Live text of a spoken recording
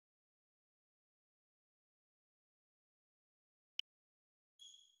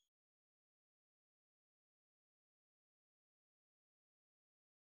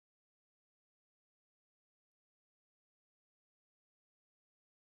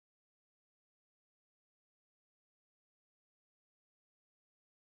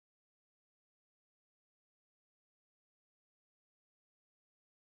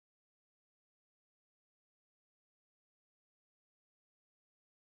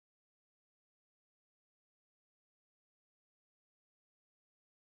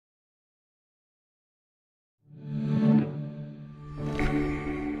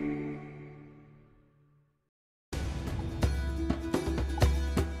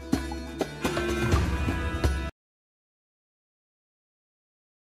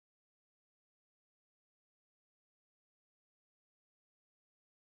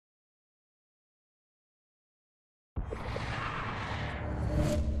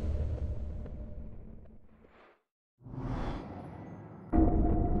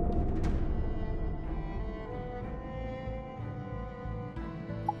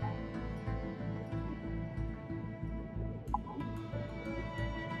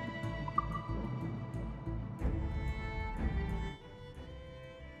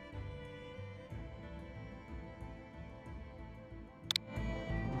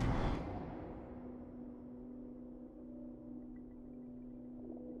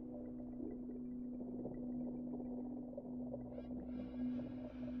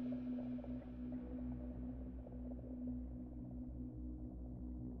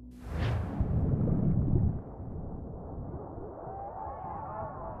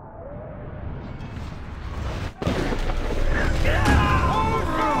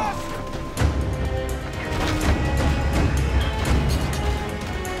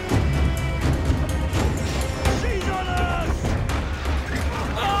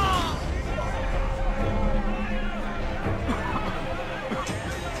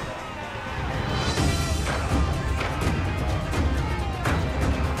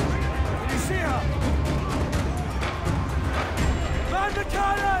Man the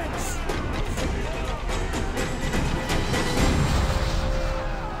cannons!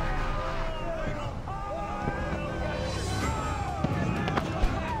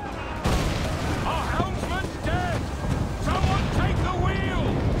 Our helmsman's dead! Someone take the wheel!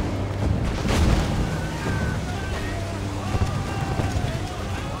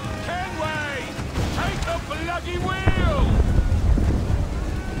 Kenway! Take the bloody wheel!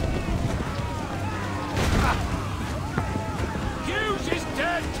 Hughes is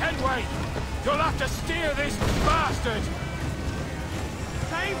dead, Kenway! You'll have to steer this bastard!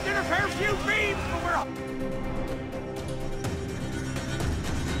 Saved in a fair few beams, but we're up!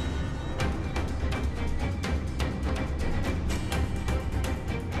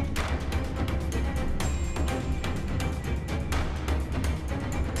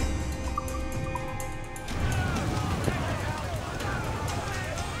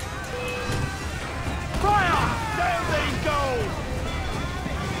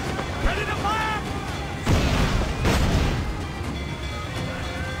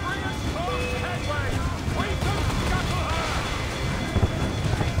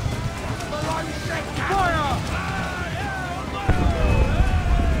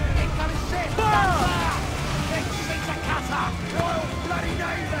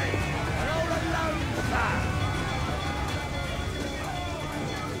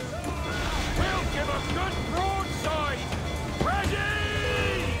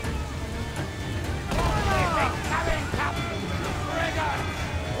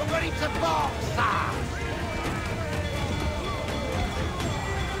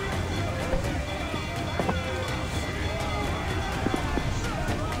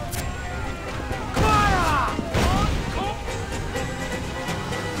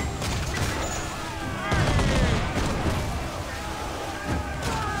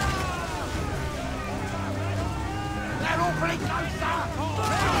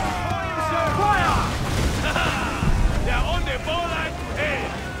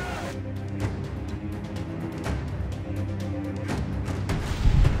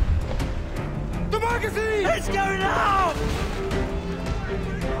 It's going out!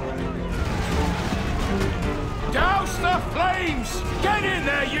 Douse the flames! Get in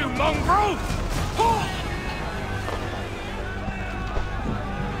there, you mongrel!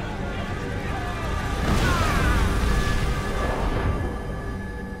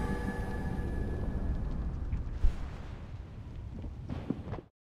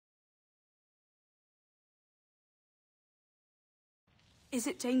 Is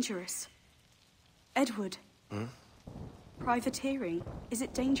it dangerous? Edward? Privateering, is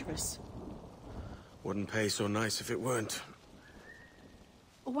it dangerous? Wouldn't pay so nice if it weren't.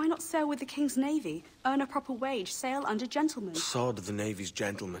 Why not sail with the King's Navy? Earn a proper wage, sail under gentlemen. Sod the Navy's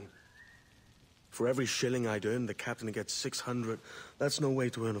gentlemen. For every shilling I'd earn, the captain gets 600. That's no way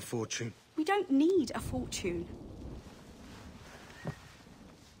to earn a fortune. We don't need a fortune.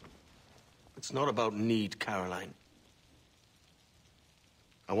 It's not about need, Caroline.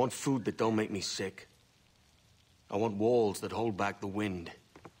 I want food that don't make me sick. I want walls that hold back the wind.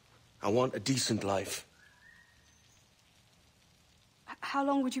 I want a decent life. How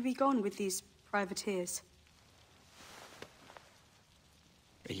long would you be gone with these privateers?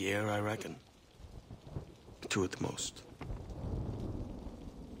 A year, I reckon. 2 at the most.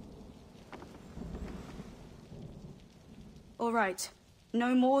 All right.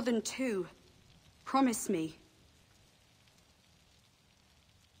 No more than 2. Promise me.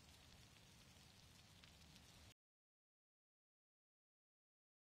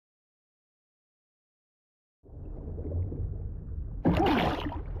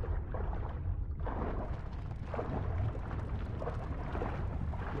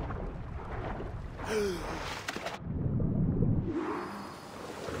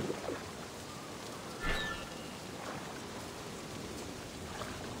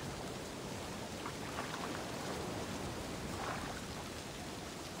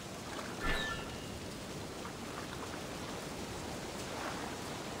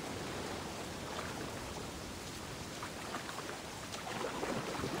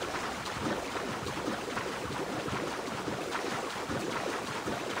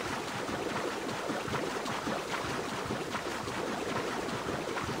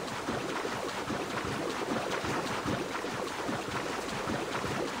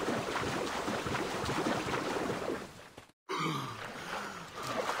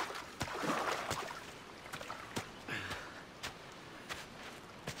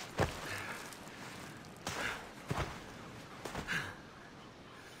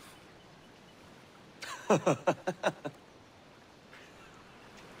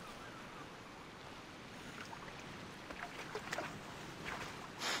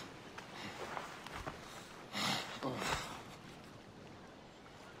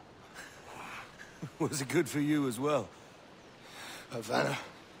 Was it good for you as well? Havana.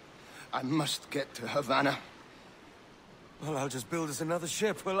 I must get to Havana. Well, I'll just build us another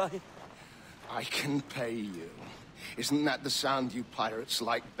ship, will I? I can pay you. Isn't that the sound you pirates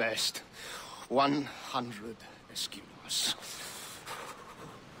like best? 100 escudos.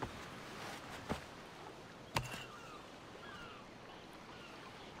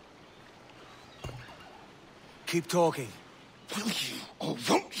 Keep talking. Will you, or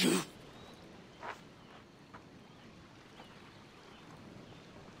won't you?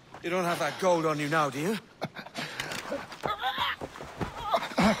 You don't have that gold on you now, do you?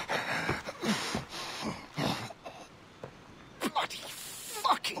 Bloody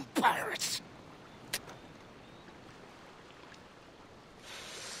fucking pirates!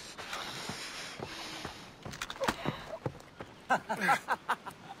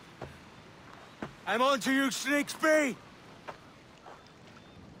 I'm on to you, Snakesby!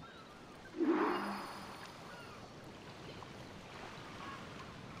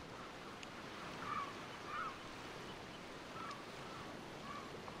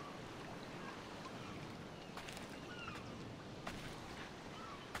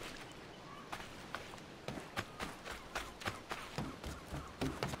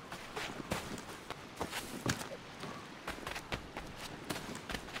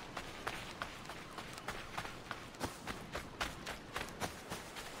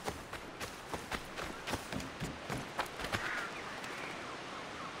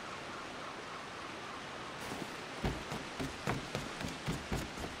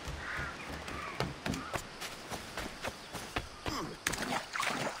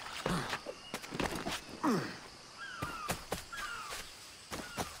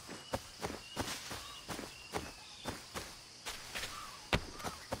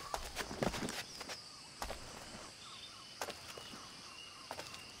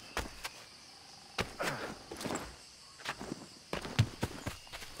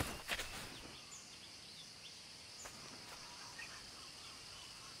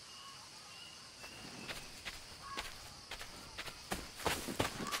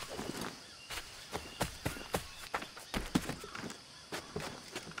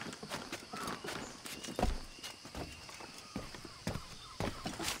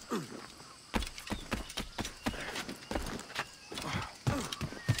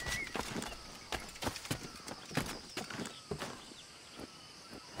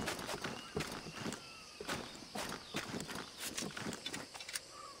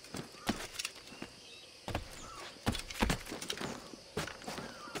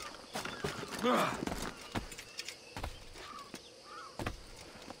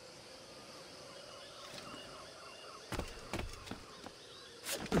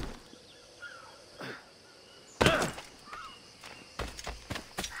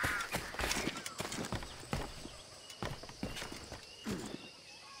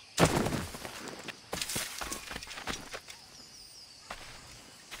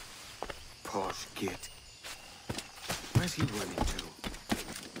 Posh git. Where's he running to?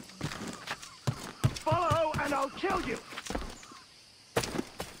 Follow and I'll kill you!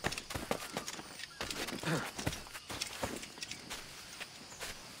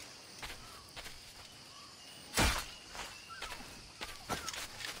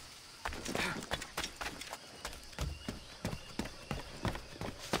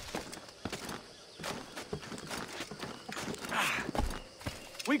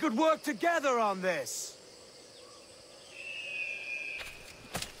 We could work together on this!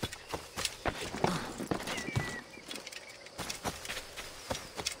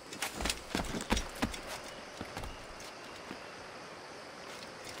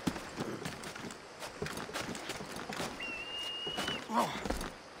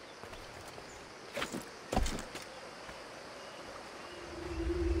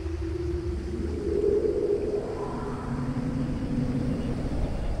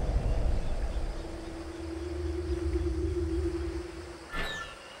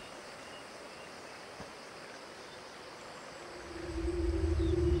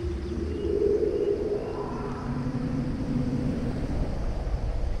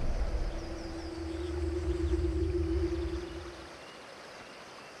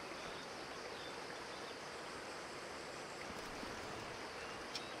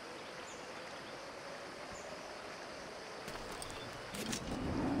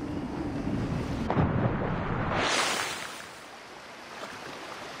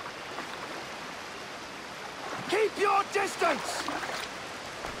 Keep your distance!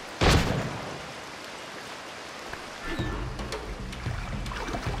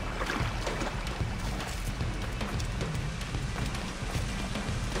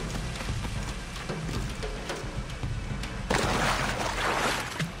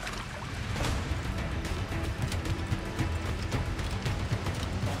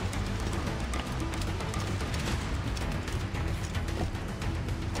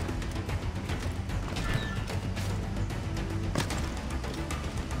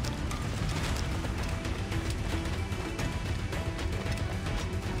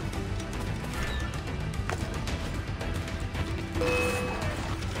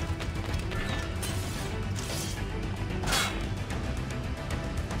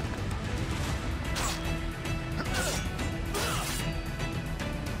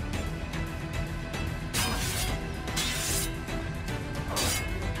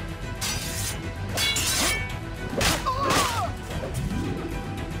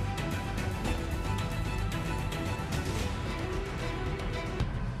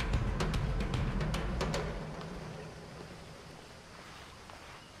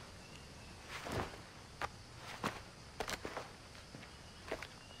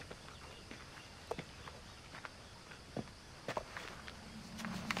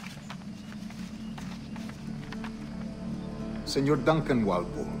 Senor Duncan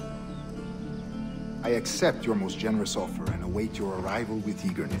Walpole, I accept your most generous offer and await your arrival with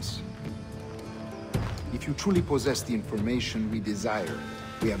eagerness. If you truly possess the information we desire,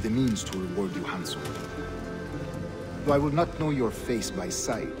 we have the means to reward you handsomely. Though I will not know your face by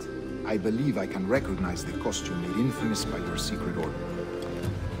sight, I believe I can recognize the costume made infamous by your secret order.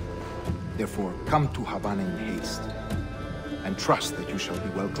 Therefore, come to Havana in haste, and trust that you shall be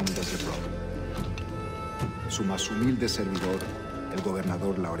welcomed as a brother. Su más humilde servidor, el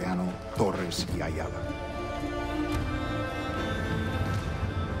gobernador Laureano Torres y Ayala.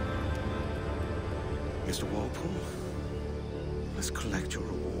 Mr. Walpole, let's collect your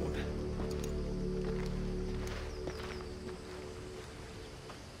reward.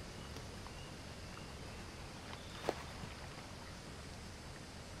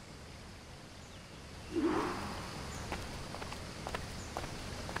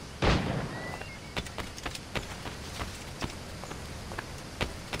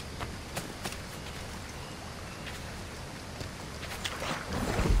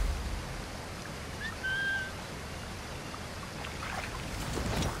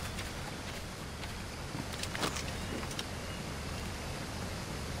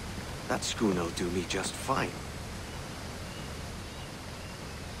 That schooner'll do me just fine.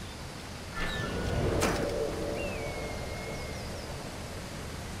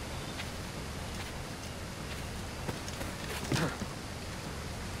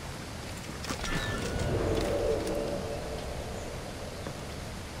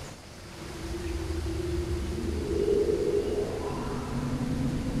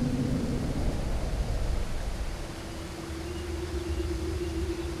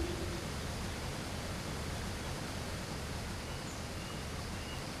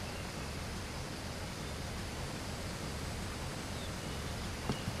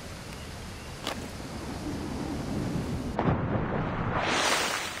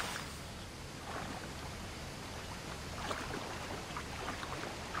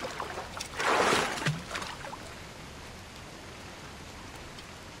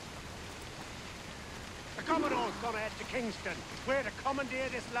 The Commodore's gone ahead to Kingston. We're to commandeer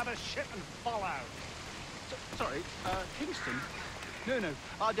this lubber's ship and follow. Sorry, Kingston? No,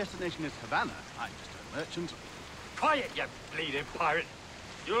 our destination is Havana. I'm just a merchant. Quiet, you bleeding pirate!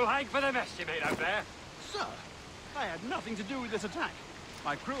 You'll hang for the mess you made out there. Sir, I had nothing to do with this attack.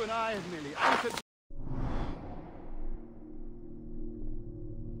 My crew and I have merely anchored...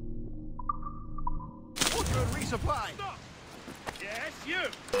 Order and resupply! Stop! Yes, you!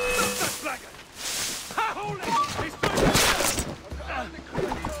 Stop that blackguard! Hold it! He's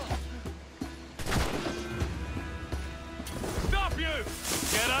Stop you!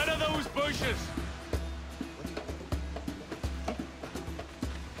 Get out of those bushes!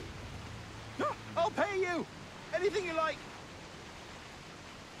 I'll pay you! Anything you like!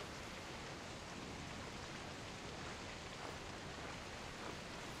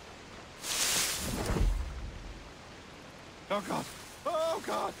 Oh, God! Oh,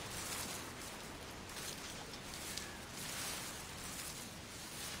 God!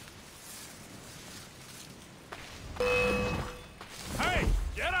 Hey!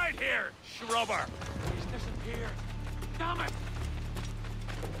 Get out here, shrubber! He's disappeared. Damn it!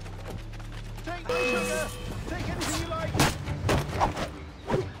 Take my sugar! Take anything you like!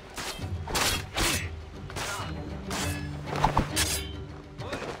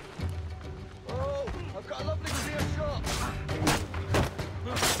 Oh, I've got a lovely clear shot!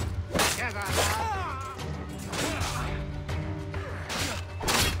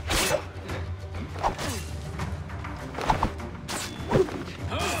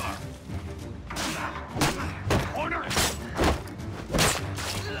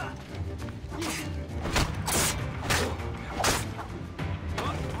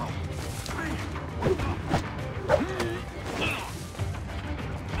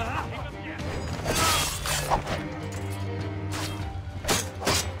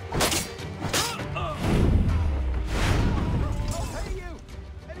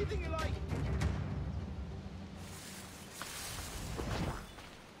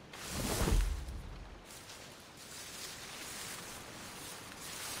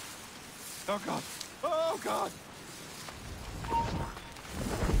 Oh, God! Oh, God!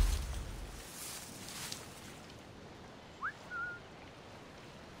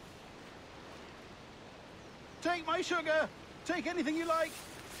 Take my sugar! Take anything you like!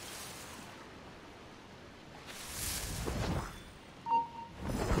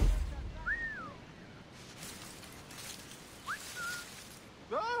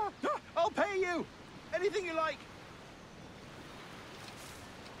 I'll pay you! Anything you like!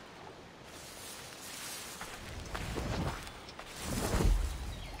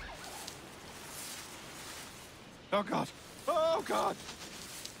 Oh, God. Oh, God.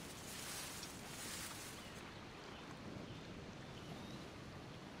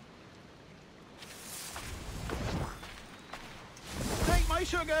 Take my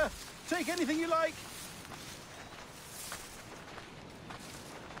sugar. Take anything you like.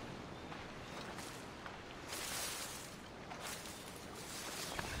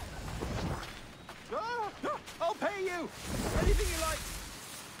 I'll pay you. Anything you like.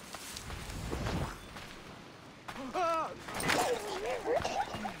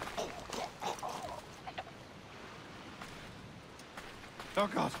 Oh,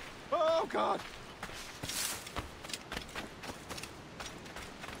 God. Oh, God.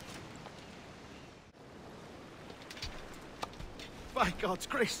 By God's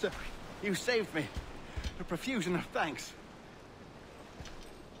grace, sir, you saved me. A profusion of thanks.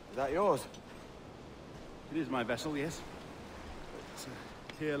 Is that yours? It is my vessel, yes.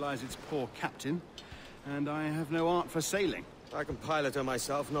 But here lies its poor captain, and I have no art for sailing. I can pilot her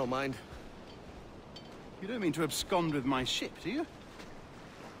myself, no mind. You don't mean to abscond with my ship, do you?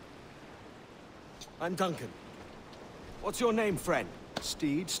 I'm Duncan. What's your name, friend?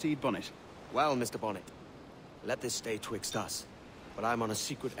 Stede Bonnet. Well, Mr. Bonnet, let this stay twixt us. But I'm on a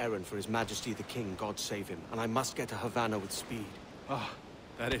secret errand for His Majesty the King, God save him, and I must get to Havana with speed. Ah,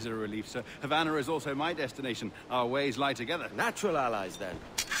 that is a relief, sir. Havana is also my destination. Our ways lie together. Natural allies, then.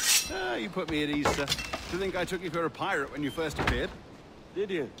 Ah, you put me at ease, sir. To think I took you for a pirate when you first appeared?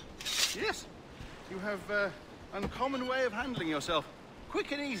 Did you? Yes. You have uncommon way of handling yourself.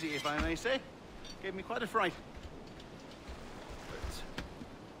 Quick and easy, if I may say. Gave me quite a fright. But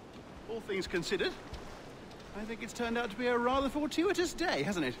all things considered, I think it's turned out to be a rather fortuitous day,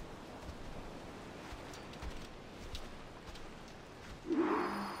 hasn't it?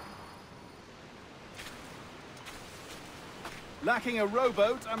 Lacking a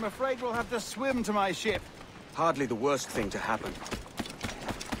rowboat, I'm afraid we'll have to swim to my ship. Hardly the worst thing to happen.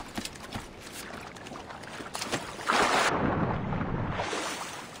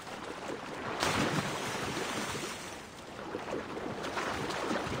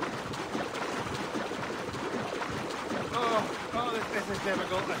 This is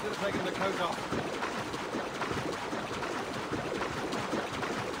difficult. I should have taken the coat off.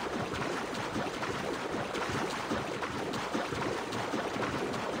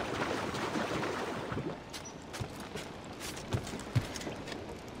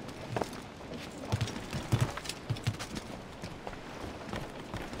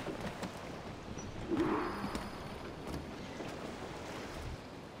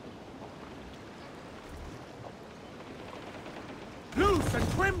 Loose and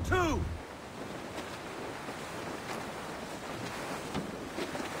swim too!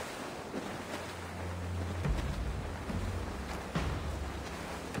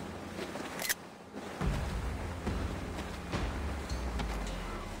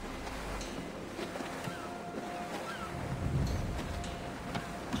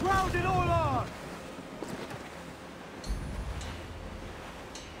 Ground it all on!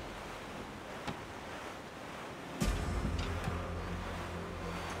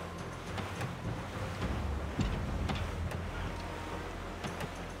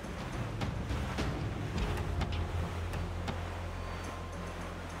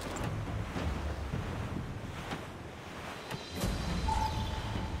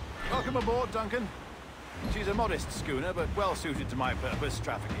 Welcome aboard, Duncan. She's a modest schooner, but well suited to my purpose,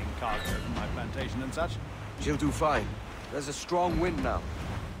 trafficking cargo from my plantation and such. She'll do fine. There's a strong wind now.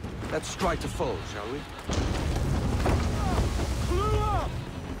 Let's strike to full, shall we? Clew up!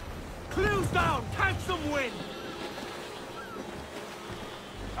 Clew's down! Catch some wind!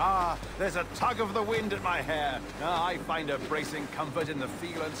 Ah, there's a tug of the wind at my hair. Ah, I find a bracing comfort in the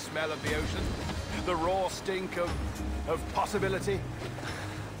feel and smell of the ocean. The raw stink of possibility.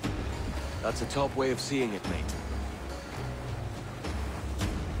 That's a top way of seeing it, mate.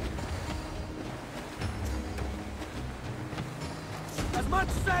 As much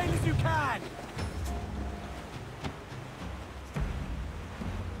sail as you can!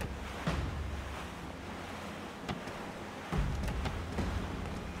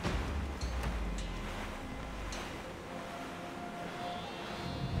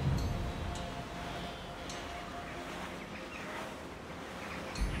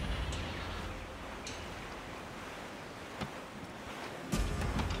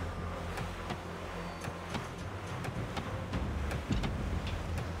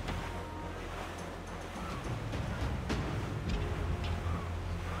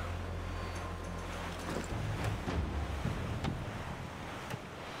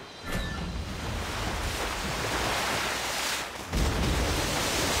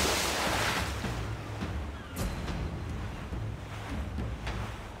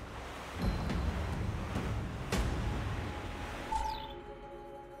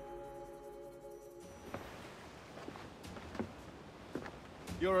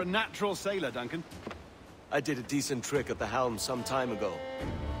 You're a natural sailor, Duncan. I did a decent trick at the helm some time ago.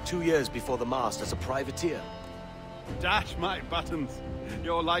 2 years before the mast as a privateer. Dash my buttons.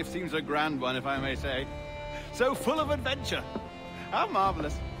 Your life seems a grand one, if I may say. So full of adventure. How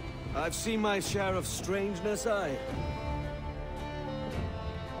marvelous. I've seen my share of strangeness, aye.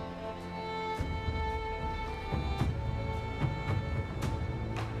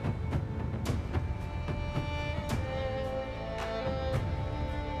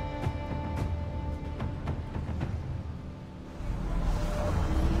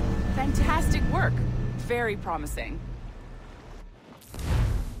 Fantastic work. Very promising.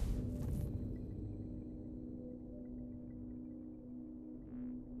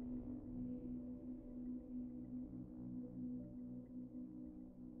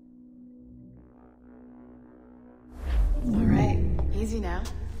 All right, easy now.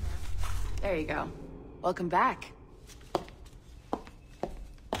 There you go. Welcome back.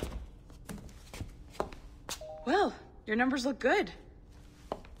 Well, your numbers look good.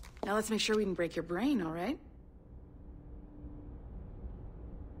 Now let's make sure we can break your brain, all right?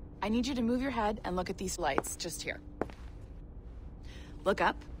 I need you to move your head and look at these lights just here. Look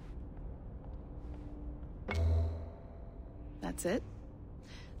up. That's it.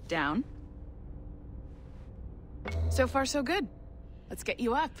 Down. So far, so good. Let's get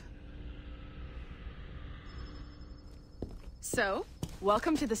you up. So,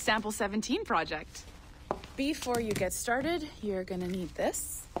 welcome to the Sample 17 project. Before you get started, you're gonna need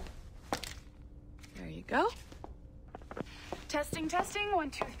this. There you go. Testing, testing,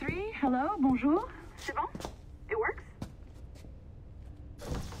 1, 2, 3. Hello, bonjour. C'est bon? It works?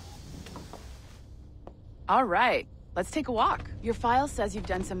 All right, let's take a walk. Your file says you've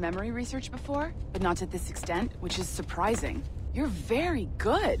done some memory research before, but not to this extent, which is surprising. You're very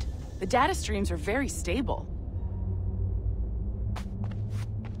good. The data streams are very stable.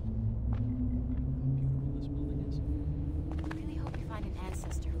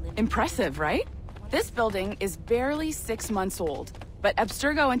 Impressive, right? This building is barely 6 months old, but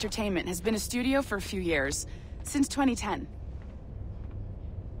Abstergo Entertainment has been a studio for a few years, since 2010.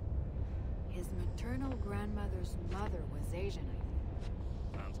 His maternal grandmother's mother was Asian,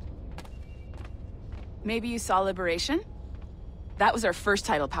 I think. Maybe you saw Liberation? That was our first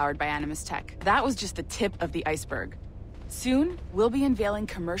title powered by Animus Tech. That was just the tip of the iceberg. Soon, we'll be unveiling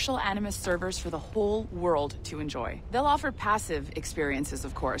commercial Animus servers for the whole world to enjoy. They'll offer passive experiences,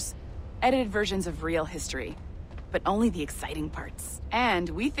 of course. Edited versions of real history. But only the exciting parts. And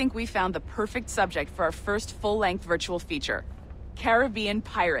we think we found the perfect subject for our first full-length virtual feature. Caribbean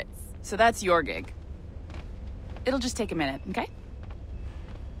Pirates. So that's your gig. It'll just take a minute, okay?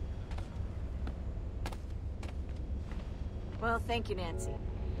 Well, thank you, Nancy.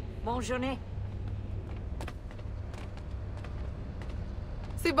 Bonne journée.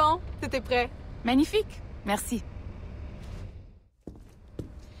 C'est bon, c'était prêt. Magnifique. Merci.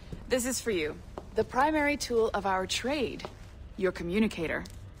 This is for you. The primary tool of our trade. Your communicator.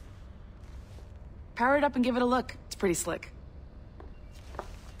 Power it up and give it a look. It's pretty slick.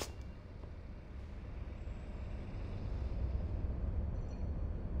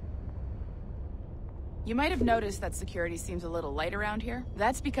 You might have noticed that security seems a little light around here.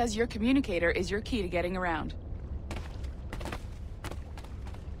 That's because your communicator is your key to getting around.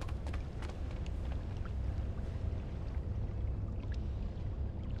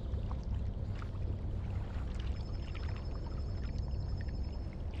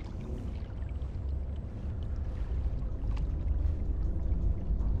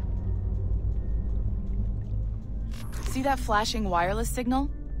 See that flashing wireless signal?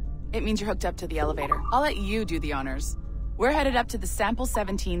 It means you're hooked up to the elevator. I'll let you do the honors. We're headed up to the Sample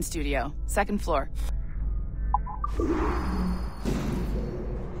 17 studio, 2nd floor.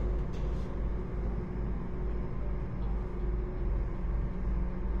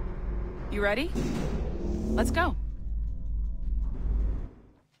 You ready? Let's go.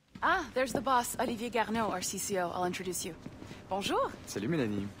 Ah, there's the boss, Olivier Garneau, our CCO. I'll introduce you. Bonjour. Salut,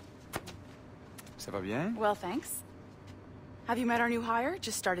 Mélanie. Ça va bien? Well, thanks. Have you met our new hire?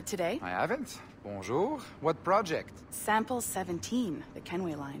 Just started today. I haven't. Bonjour. What project? Sample 17, the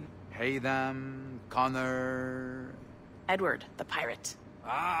Kenway line. Haydam, Connor... Edward, the pirate.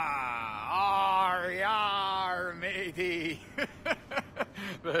 Ah, yar, matey.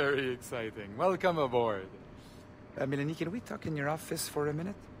 Very exciting. Welcome aboard. Mélanie, can we talk in your office for a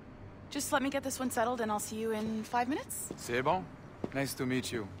minute? Just let me get this one settled and I'll see you in 5 minutes. C'est bon. Nice to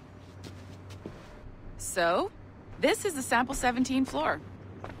meet you. So, this is the Sample 17 floor.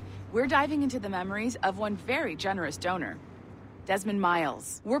 We're diving into the memories of one very generous donor, Desmond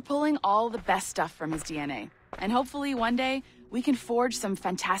Miles. We're pulling all the best stuff from his DNA. And hopefully one day, We can forge some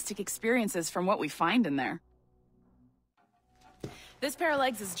fantastic experiences from what we find in there. This pair of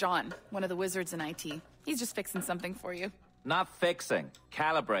legs is John, one of the wizards in IT. He's just fixing something for you. Not fixing,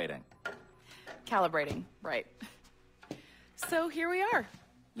 calibrating. Calibrating, right. So here we are,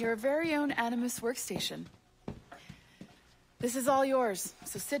 your very own Animus workstation. This is all yours,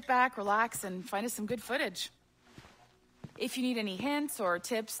 so sit back, relax, and find us some good footage. If you need any hints or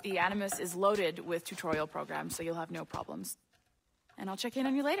tips, the Animus is loaded with tutorial programs, so you'll have no problems. And I'll check in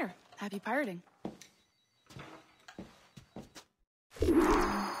on you later. Happy pirating.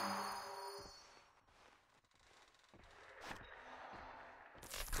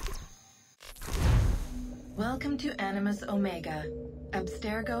 Welcome to Animus Omega,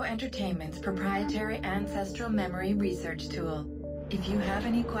 Abstergo Entertainment's proprietary ancestral memory research tool. If you have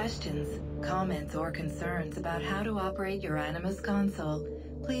any questions, comments, or concerns about how to operate your Animus console,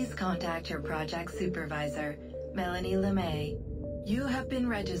 please contact your project supervisor, Melanie LeMay. You have been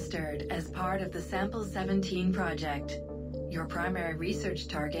registered as part of the Sample 17 project. Your primary research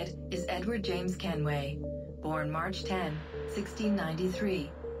target is Edward James Kenway, born March 10,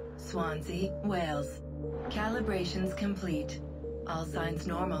 1693, Swansea, Wales. Calibrations complete. All signs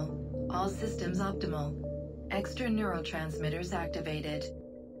normal. All systems optimal. Extra neurotransmitters activated.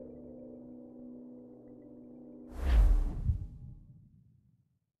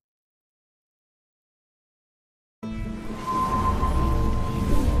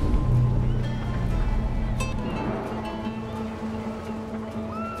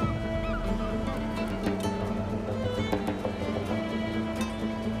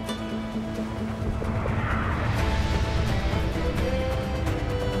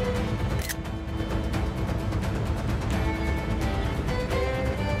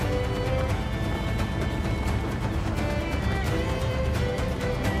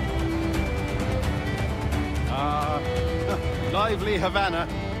 Lively Havana.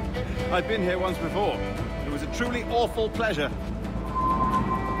 I've been here once before. It was a truly awful pleasure.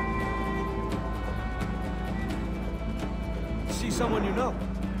 See someone you know?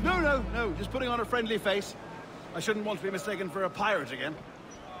 No. Just putting on a friendly face. I shouldn't want to be mistaken for a pirate again.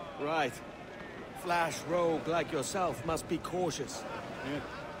 Right. Flash rogue like yourself must be cautious. Yeah.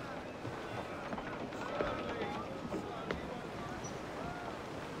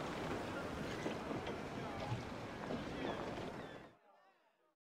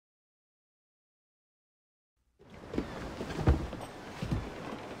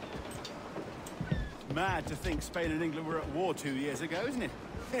 Mad to think Spain and England were at war 2 years ago, isn't it?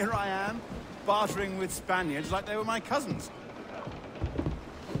 Here I am, bartering with Spaniards like they were my cousins.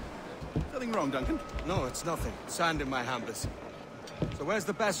 Nothing wrong, Duncan? No, it's nothing. Sand in my hampers. So where's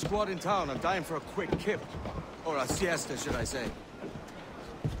the best squad in town? I'm dying for a quick kip. Or a siesta, should I say.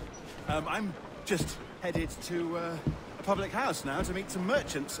 I'm just headed to a public house now to meet some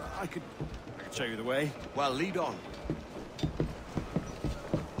merchants. I could show you the way. Well, lead on.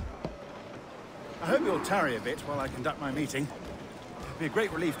 I hope you'll tarry a bit while I conduct my meeting. It'd be a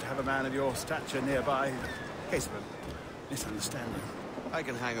great relief to have a man of your stature nearby, in case of a misunderstanding. I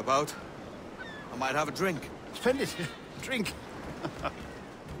can hang about. I might have a drink. Splendid. Drink.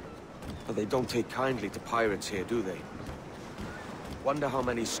 But they don't take kindly to pirates here, do they? Wonder how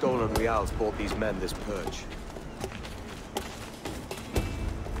many stolen reals bought these men this purge.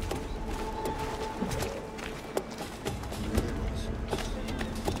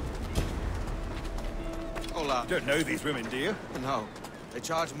 Hola. Don't know these women, do you? No. They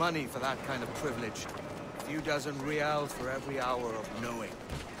charge money for that kind of privilege. A few dozen reals for every hour of knowing.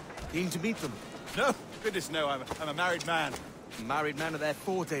 Keen to meet them? No. Goodness, no. I'm a married man. Married man of their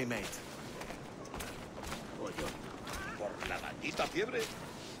forte, mate. Por la maldita fiebre,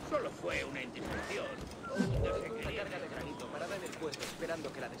 solo fue una indiscreción.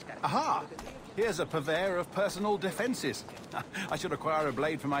 Aha! Here's a purveyor of personal defenses. I should acquire a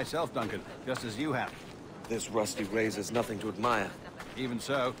blade for myself, Duncan, just as you have. This rusty razor's nothing to admire. Even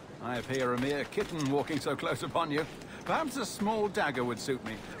so, I appear a mere kitten walking so close upon you. Perhaps a small dagger would suit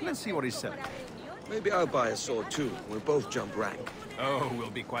me. Let's see what he's selling. Maybe I'll buy a sword too. We'll both jump rank. Oh, we'll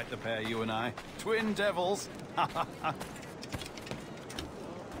be quite the pair, you and I. Twin devils.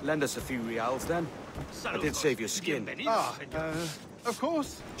 Lend us a few reals, then. I did save your skin. Of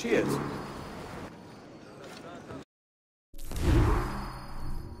course. Cheers.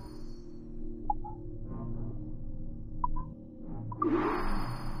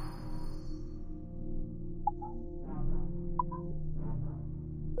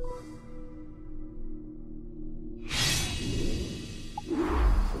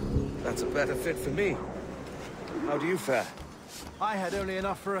 That's a better fit for me. How do you fare? I had only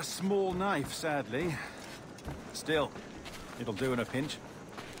enough for a small knife, sadly. Still, It'll do in a pinch.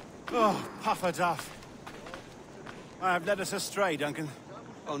 Oh, puffer duff. I have led us astray, Duncan.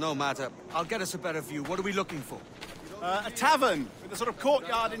 Oh, no matter. I'll get us a better view. What are we looking for? A tavern with a sort of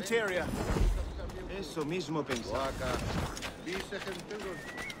courtyard interior. Eso mismo pensaba.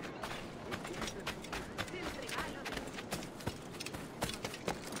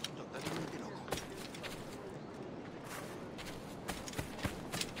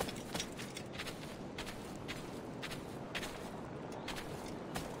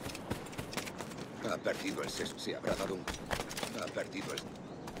 Ha perdido el sesgo. Se habrá dado un... Ha perdido el...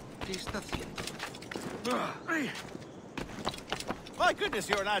 ¿Qué está haciendo? My goodness,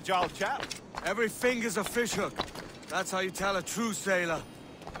 you're an agile chap. Every finger's a fishhook. That's how you tell a true sailor.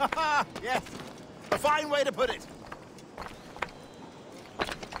 Yes, a fine way to put it.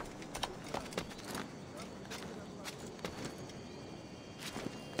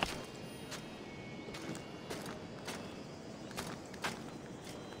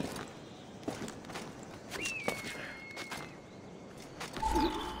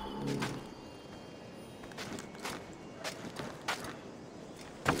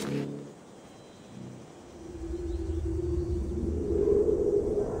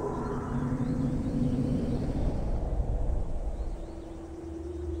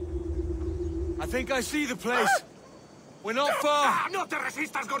 I think I see the place. We're not far. ¡No te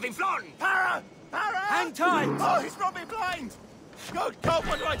resistas, gordinflón! Para! Para! Hang tight! Oh, he's brought me blind! Good God,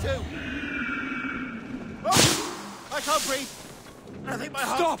 what do I do? Oh, I can't breathe. I think my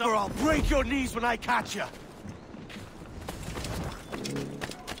heart Stop or I'll break your knees when I catch you.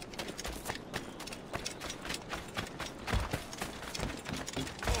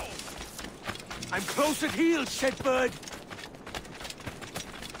 I'm close at heel, shitbird.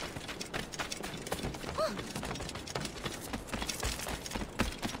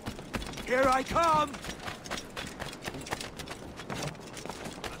 Here I come!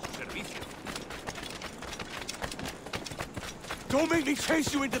 Don't make me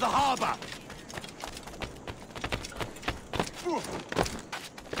chase you into the harbor!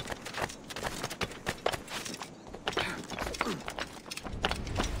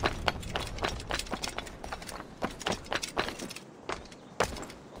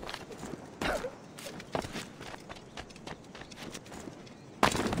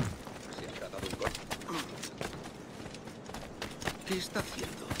 ¿Qué está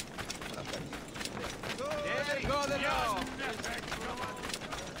haciendo?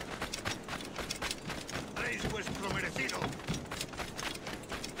 ¡Veis vuestro merecido!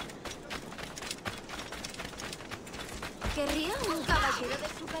 ¿Querría un caballero de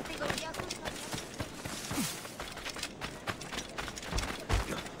su categoría?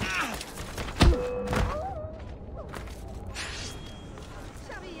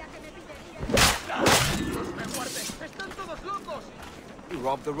 Sabía que me pillaría. ¡Dios me guarde! ¡Están todos locos! You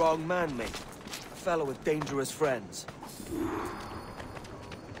robbed the wrong man, mate. A fellow with dangerous friends.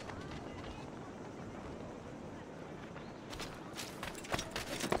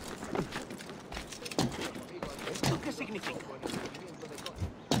 ¿Esto qué significa?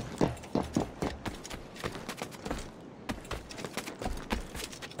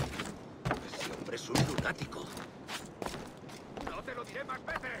 Ese hombre es un lunático. ¡No te lo diré más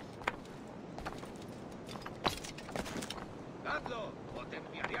veces! ¡Dadlo! ¡O te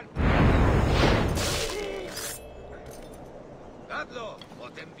enviaré al... ¡Dadlo! ¡O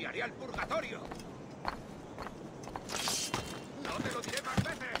te enviaré al purgatorio! ¡No te lo diré más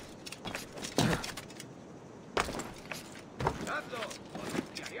veces! ¡Dadlo! ¡O te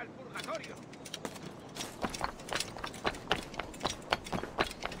enviaré al purgatorio!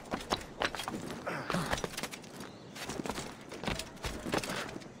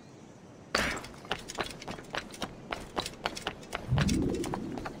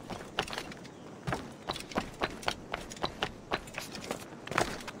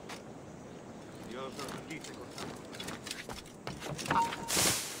 Dios nos bendice, Gonzalo.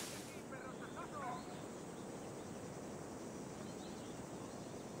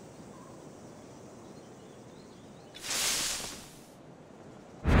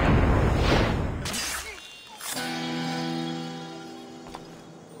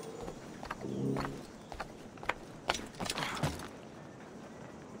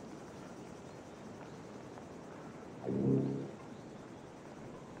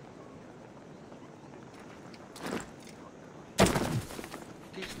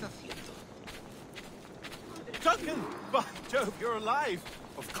 ¿Qué está haciendo? Duncan! By Jove, you're alive!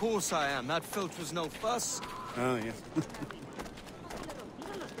 Of course I am. That filch was no fuss. Oh, yes.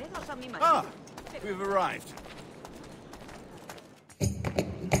 Ah! We've arrived.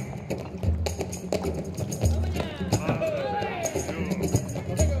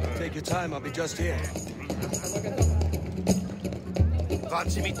 time, I'll be just here.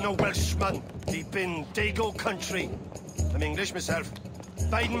 Fancy meeting a Welshman deep in Dago country. I'm English myself.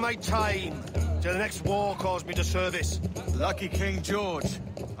 Biding my time till the next war calls me to service. Lucky King George,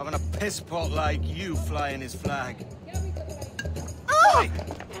 having a pisspot like you flying his flag. Oi!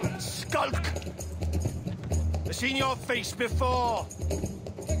 Skulk! I've seen your face before.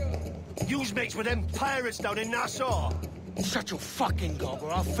 You's mates with them pirates down in Nassau. Shut your fucking gob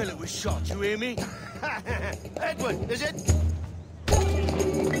or I'll fill it with shot, you hear me? Edward, is it?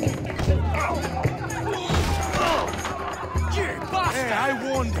 You bastard! Hey, I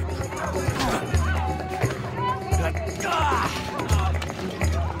warned him.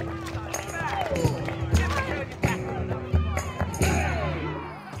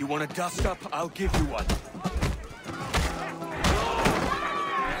 You want a dust up? I'll give you one.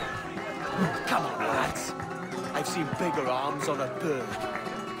 Come on, lads. I've seen bigger arms on a bird.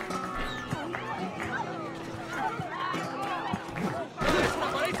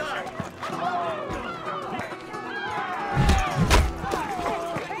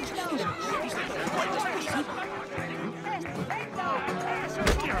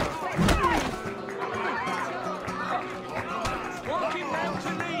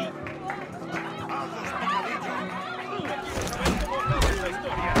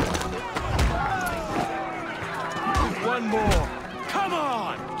 One more. Come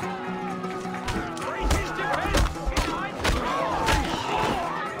on!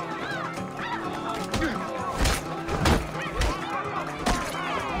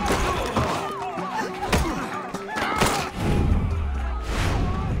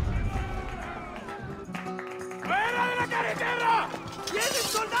 ¡Fuera de la carretera! ¡Vienen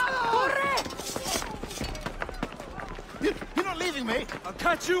soldados! ¡Corre! You're not leaving me. I'll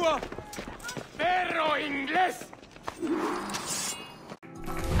catch you up. ¡Perro inglés!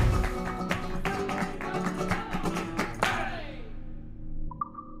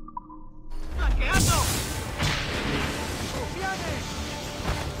 ¡Flanqueando! ¡Rufianes!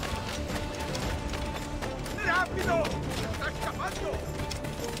 ¡Rápido! ¡Está escapando!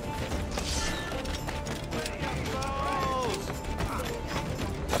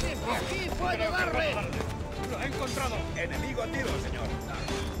 ¡Desde aquí puede darle! ¡Lo he encontrado! ¡Enemigo a tiro, señor!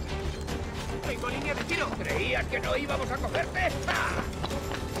 ¡Tengo línea de tiro! ¿Creías que no íbamos a cogerte? ¡Ah!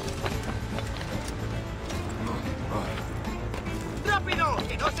 ¡Rápido!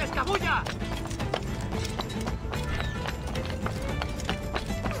 ¡Que no se escabulla!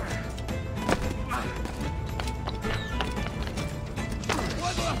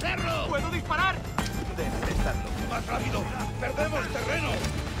 ¡Puedo hacerlo! ¡Puedo disparar! Debe de estarlo. ¡Más rápido! ¡Perdemos terreno!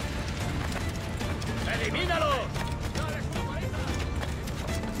 ¡Elimínalos!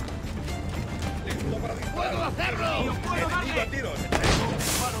 ¡Listo para disparar! ¡Puedo hacerlo! ¡Puedo ¡Enemigo a darle! tiro, señor!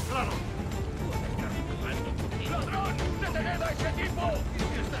 ¡Claro, claro! ¡Ladrón! ¡Detened a ese tipo!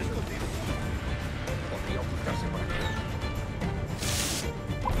 Está escondido. Podría ocultarse por aquí.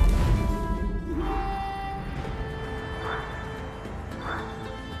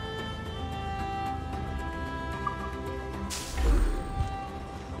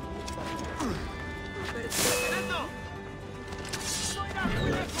 ¡Detenedlo! ¡No irá muy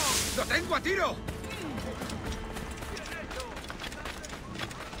lejos! ¡Lo tengo a tiro!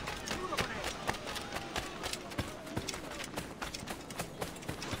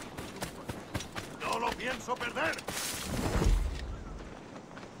 ¡No lo pienso perder!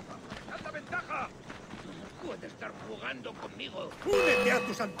 ¡Tanta ventaja! Puede estar jugando conmigo. ¡Únete a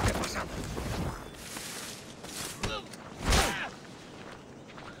tus antepasados!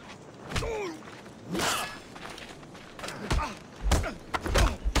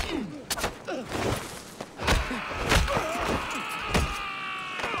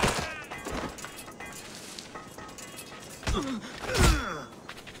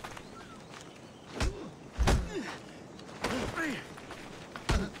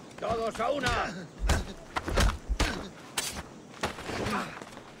 ¡Todos a una!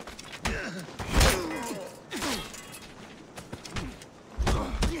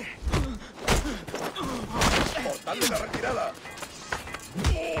 ¡Dale la retirada!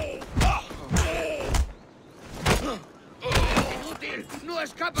 ¡Inútil! ¡No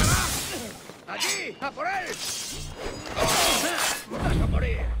escapará! ¡Allí! ¡A por él! ¡Vas a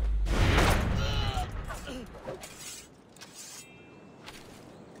morir!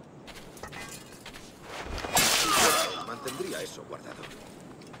 Mantendría eso guardado.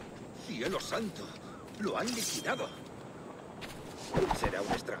 ¡Cielo santo! ¡Lo han liquidado! Será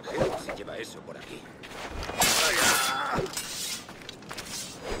un extranjero si lleva eso por aquí.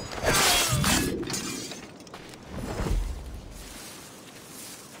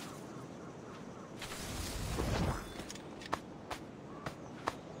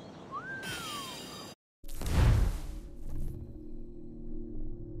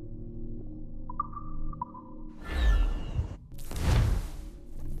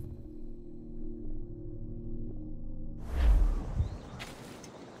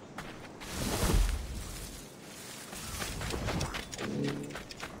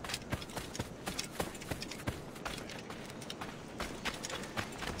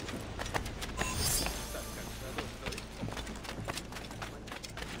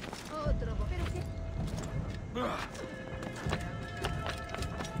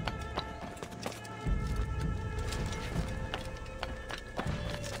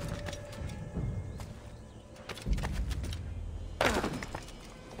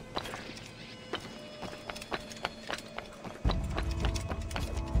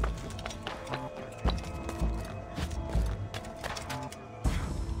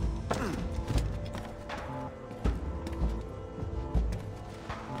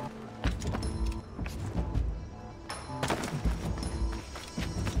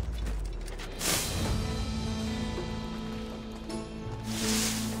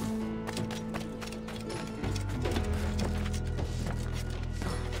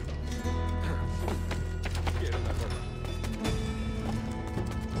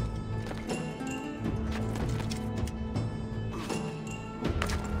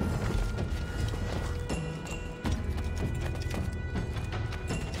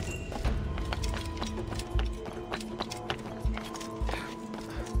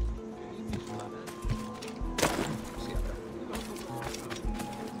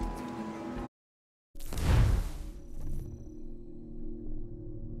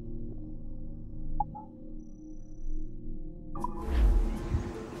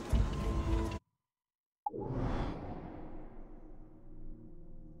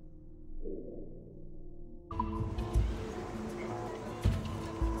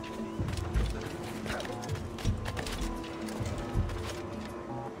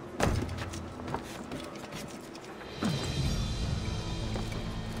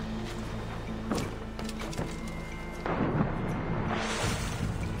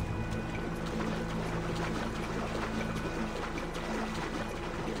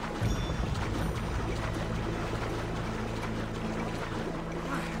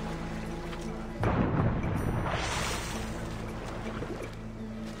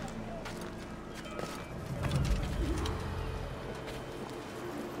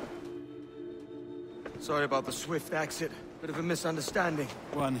 Sorry about the swift exit. Bit of a misunderstanding.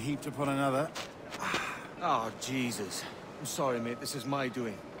 One heaped upon another. Oh, Jesus. I'm sorry, mate. This is my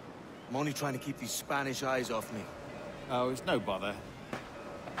doing. I'm only trying to keep these Spanish eyes off me. Oh, it's no bother.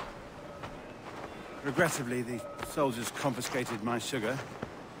 Regrettably, the soldiers confiscated my sugar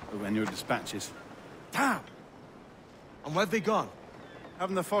when your dispatches. Damn! And where've they gone?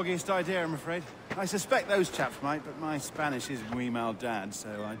 Haven't the foggiest idea, I'm afraid. I suspect those chaps might, but my Spanish is muy mal dad,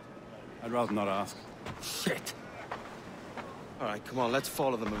 so I'd rather not ask. Shit! All right, come on, let's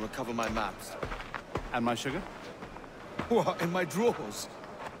follow them and recover my maps. And my sugar? What, in my drawers?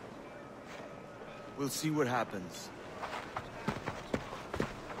 We'll see what happens.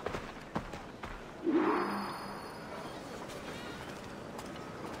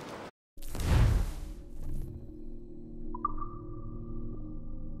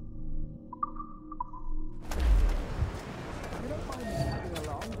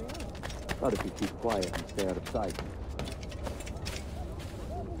 Not if you keep quiet and stay out of sight.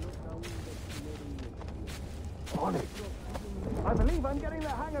 On it. I believe I'm getting the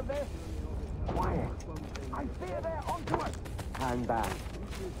hang of this. Quiet. I fear they're onto us. Hang back.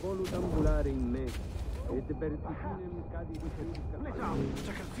 To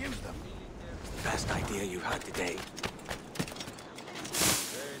confuse them. Best idea you had today.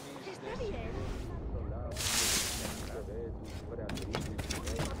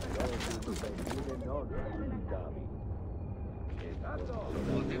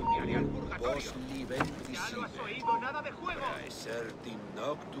 Vos libent Ya lo has oído, nada de juego. Praesertim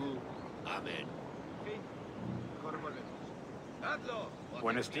noctu. Amen.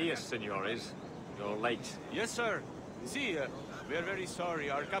 Buenos dias, senores. You're late. Yes, sir. See, we are very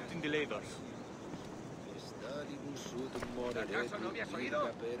sorry. Our captain delayed us. Estaribus ut moreretur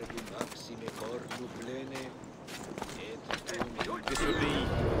virga perdu maxime cornu plene. This would be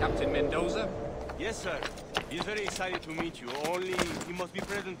Captain Mendoza? Yes, sir. He's very excited to meet you. Only he must be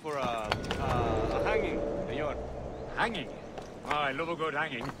present for a hanging, senor. Hanging? Oh, I love a good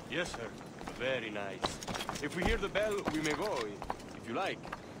hanging. Yes, sir. Very nice. If we hear the bell, we may go, if you like.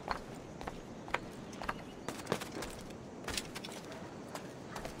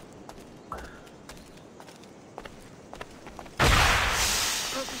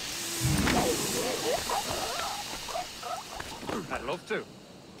 I'd love to.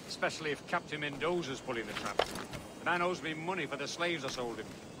 Especially if Captain Mendoza's pulling the trap. The man owes me money for the slaves I sold him.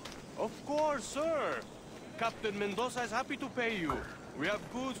 Of course, sir. Captain Mendoza is happy to pay you. We have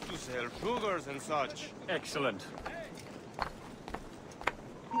goods to sell, sugars and such. Excellent.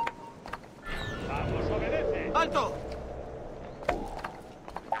 Alto!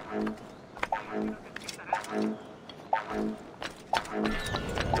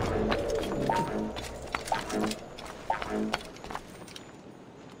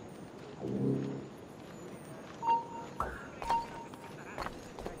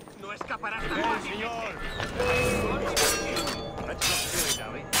 No escaparás tan ¡Ven, fácil. señor! Let's not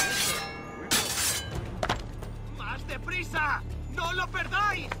dilly-dally. ¡Más deprisa! ¡No lo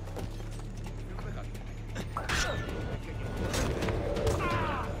perdáis!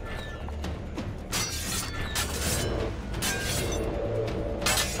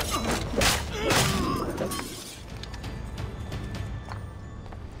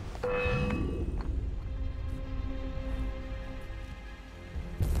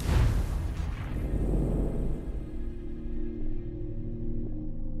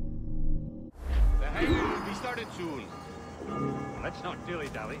 The hanging will be started soon. Let's not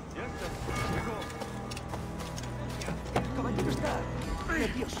dilly-dally. Yes, sir. We go. Caballero está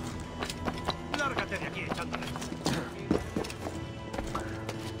nervioso. Lárgate de aquí, echándole.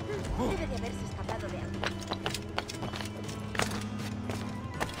 Debe de haberse escapado de algo.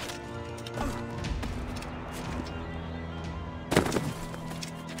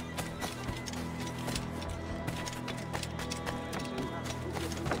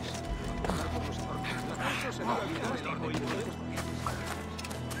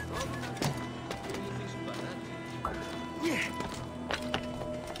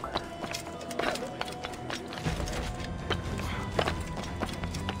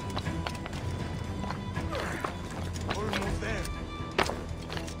 Almost there.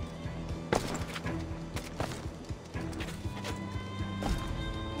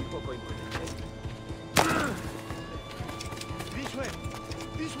 This way.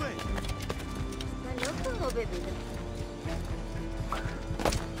 This way. ¿Está loco o bebido?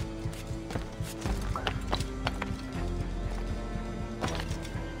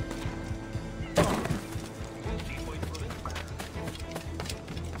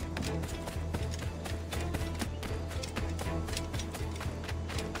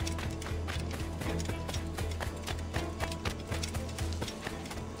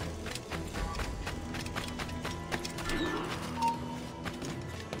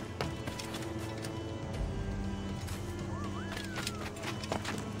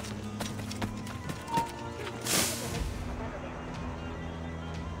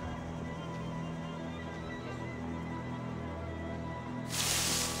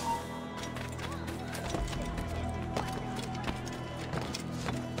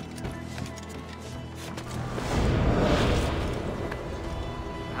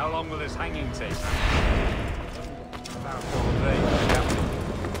 long will this hanging take?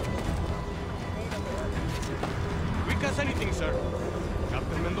 Quick as anything, sir.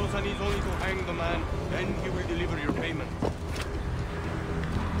 Captain Mendoza needs only to hang the man, then he will deliver your payment.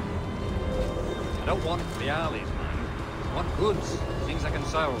 I don't want the alleys, man. I want goods. Things I can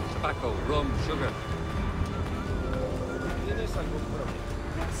sell. Tobacco, rum, sugar.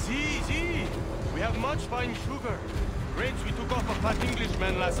 See. We have much fine sugar. Grapes we took off a fat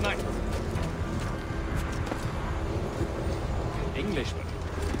Englishman last night. Englishman?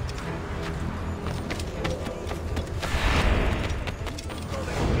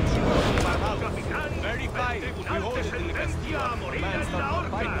 Very fine. We hold it in the Castilla. Man started a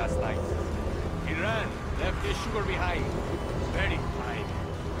fight last night. He ran, left his sugar behind. Very fine.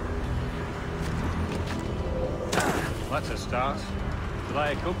 That's a start. Shall I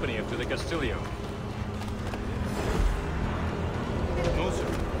accompany him to the Castillo? No, sir.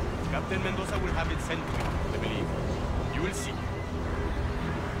 Captain Mendoza will have it sent to me, I believe. You will see.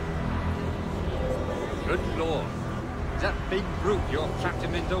 Good lord. Is that big brute your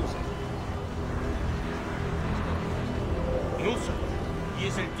Captain Mendoza? No, sir. He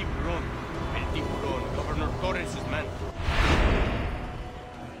is El Tiburon. El Tiburon, Governor Torres' man.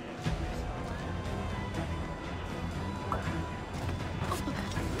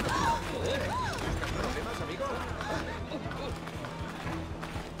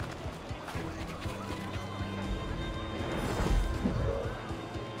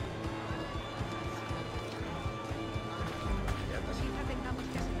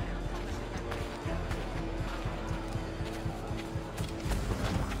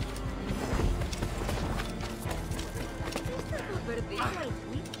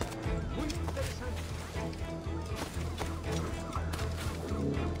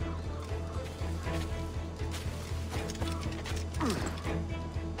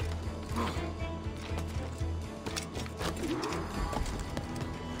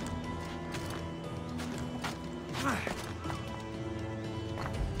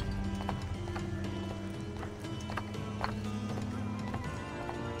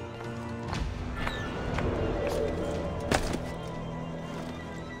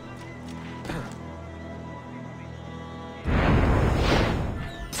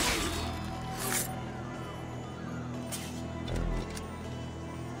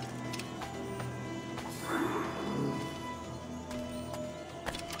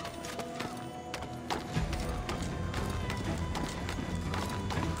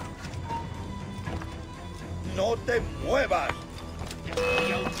 ¡No te muevas! ¡Te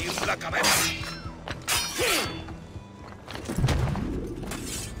voy a hundir la cabeza!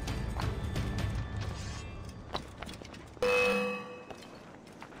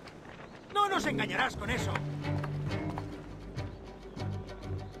 ¡No nos engañarás con eso!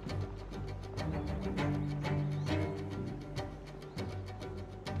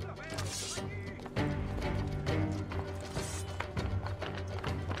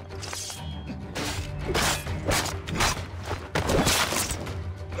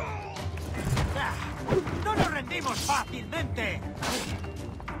 ¡No nos rendimos fácilmente!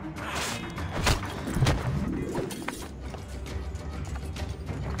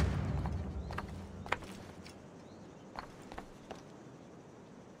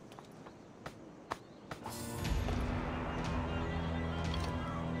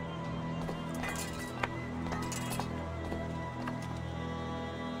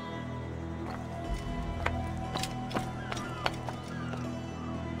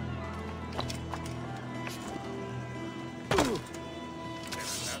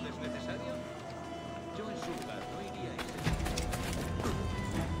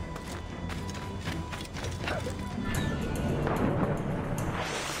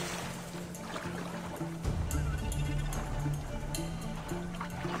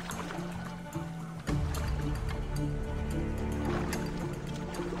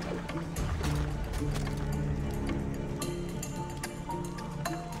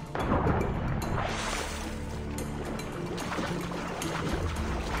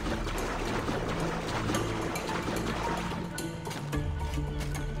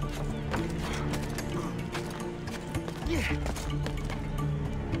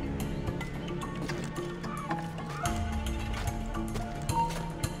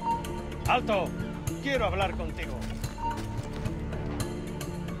 ¡Alto! Quiero hablar contigo.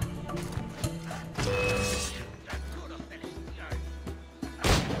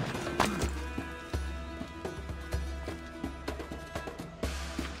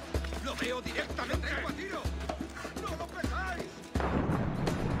 ¡Lo veo directamente a tiro! ¡No lo pegáis!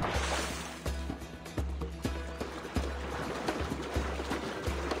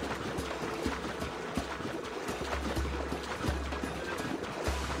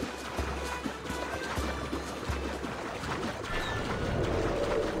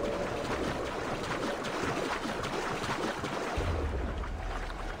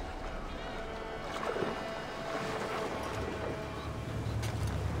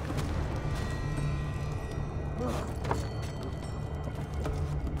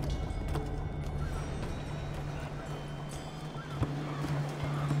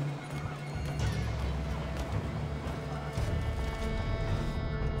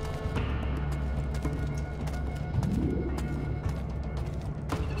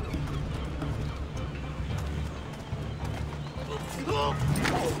 ¡No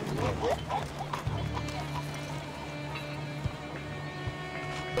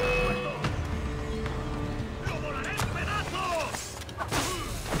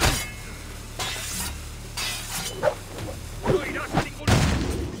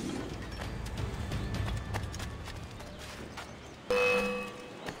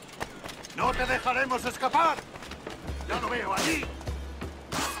te dejaremos escapar! ¡Ya lo veo allí!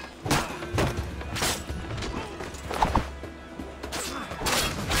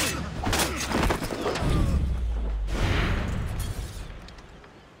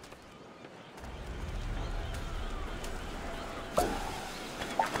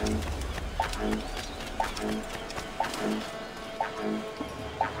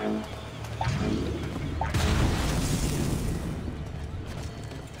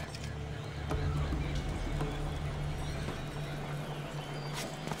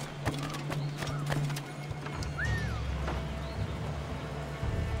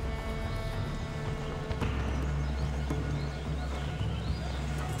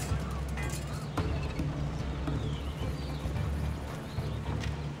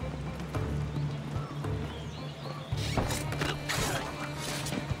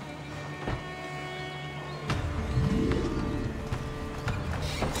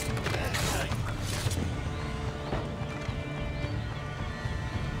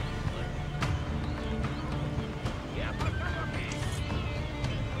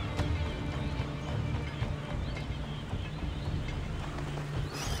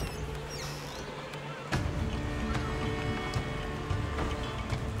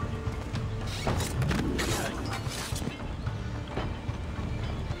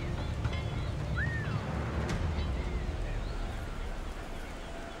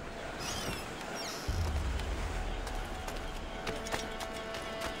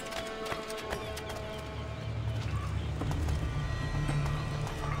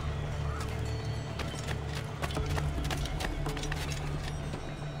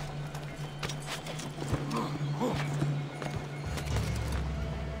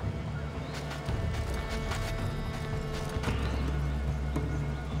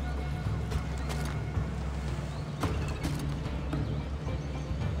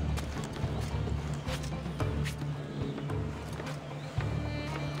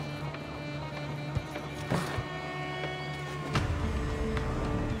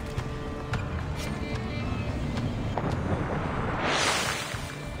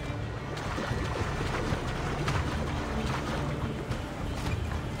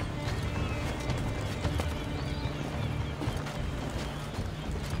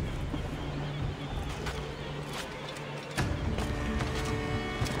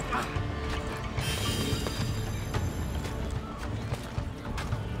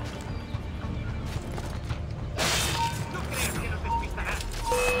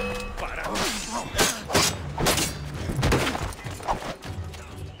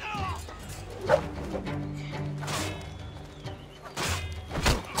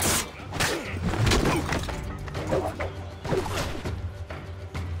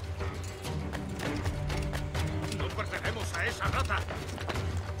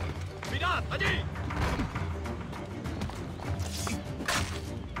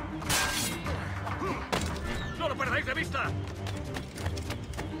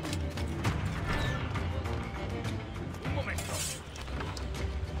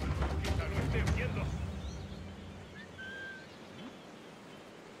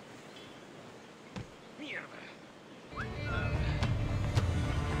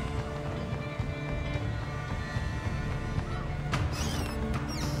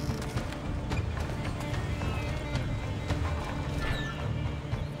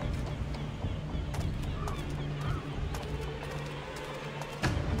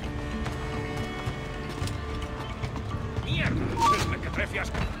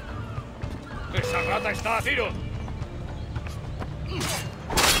 ¡Esa rata está a tiro!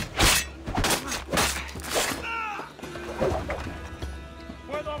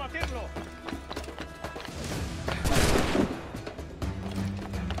 ¡Puedo abatirlo!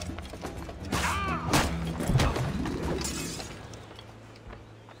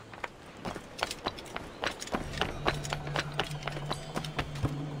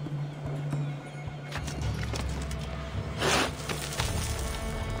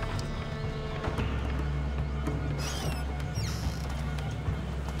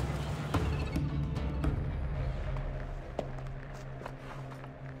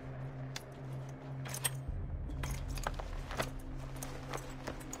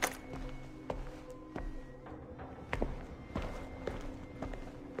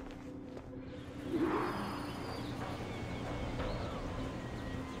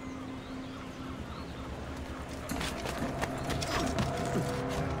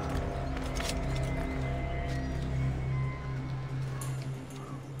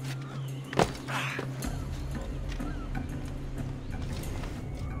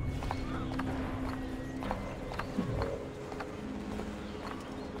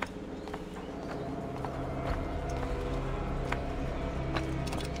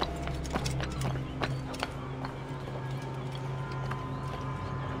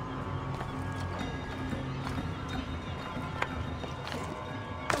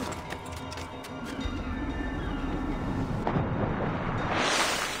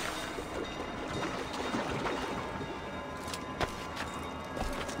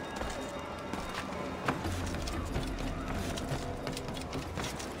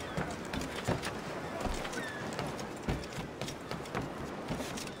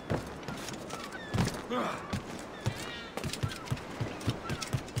 Sorry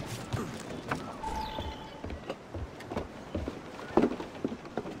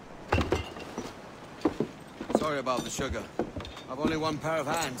about the sugar. I've only one pair of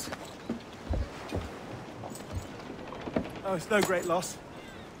hands. Oh, it's no great loss.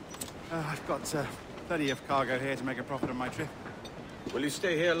 I've got plenty of cargo here to make a profit on my trip. Will you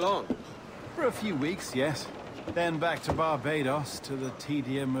stay here long? For a few weeks, yes. Then back to Barbados, to the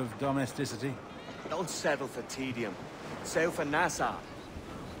tedium of domesticity. Don't settle for tedium. Sail for Nassau.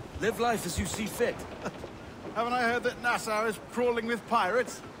 Live life as you see fit. Haven't I heard that Nassau is crawling with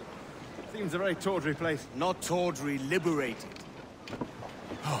pirates? Seems a very tawdry place. Not tawdry, liberated.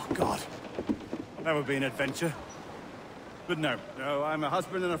 Oh, God. That would be an adventure. But no, I'm a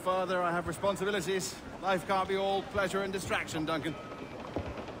husband and a father. I have responsibilities. Life can't be all pleasure and distraction, Duncan.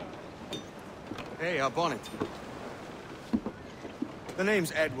 Hey, our bonnet. The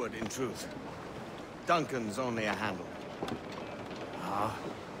name's Edward, in truth. Duncan's only a handle. Ah.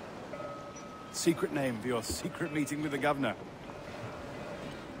 Secret name for your secret meeting with the governor.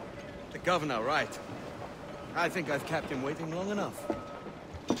 The governor, right. I think I've kept him waiting long enough.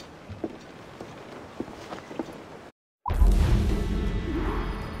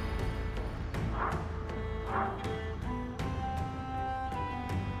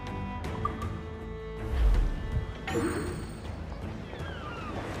 you